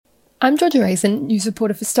I'm Georgia Raisin, news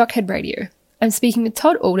reporter for Stockhead Radio. I'm speaking with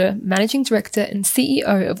Todd Alder, Managing Director and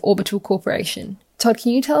CEO of Orbital Corporation. Todd,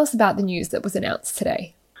 can you tell us about the news that was announced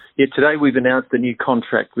today? Yeah, today we've announced a new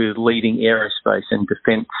contract with leading aerospace and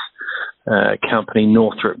defence company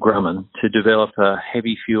Northrop Grumman to develop a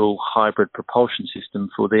heavy fuel hybrid propulsion system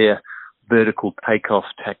for their vertical takeoff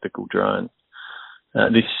tactical drone.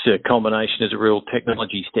 This combination is a real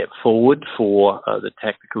technology step forward for the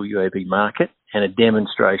tactical UAV market and a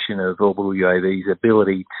demonstration of Orbital UAV's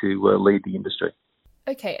ability to lead the industry.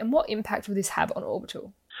 Okay, and what impact will this have on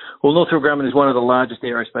Orbital? Well, Northrop Grumman is one of the largest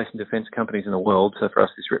aerospace and defence companies in the world, so for us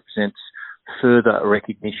this represents further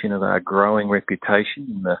recognition of our growing reputation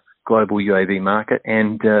in the global UAV market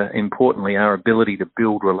and, importantly, our ability to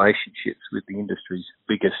build relationships with the industry's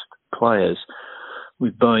biggest players.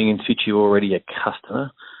 With Boeing in situ already a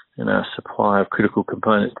customer and our supply of critical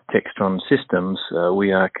components to Textron Systems,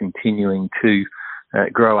 we are continuing to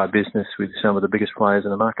grow our business with some of the biggest players in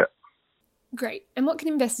the market. Great. And what can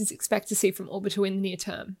investors expect to see from Orbital in the near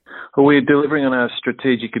term? Well, we're delivering on our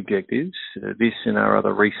strategic objectives. This and our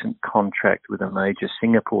other recent contract with a major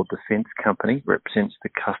Singapore defence company represents the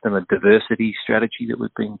customer diversity strategy that we've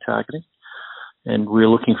been targeting. And we're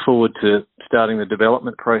looking forward to starting the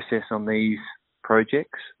development process on these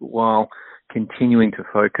projects while continuing to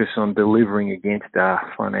focus on delivering against our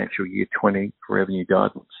financial year 20 revenue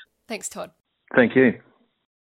guidance. Thanks, Todd. Thank you.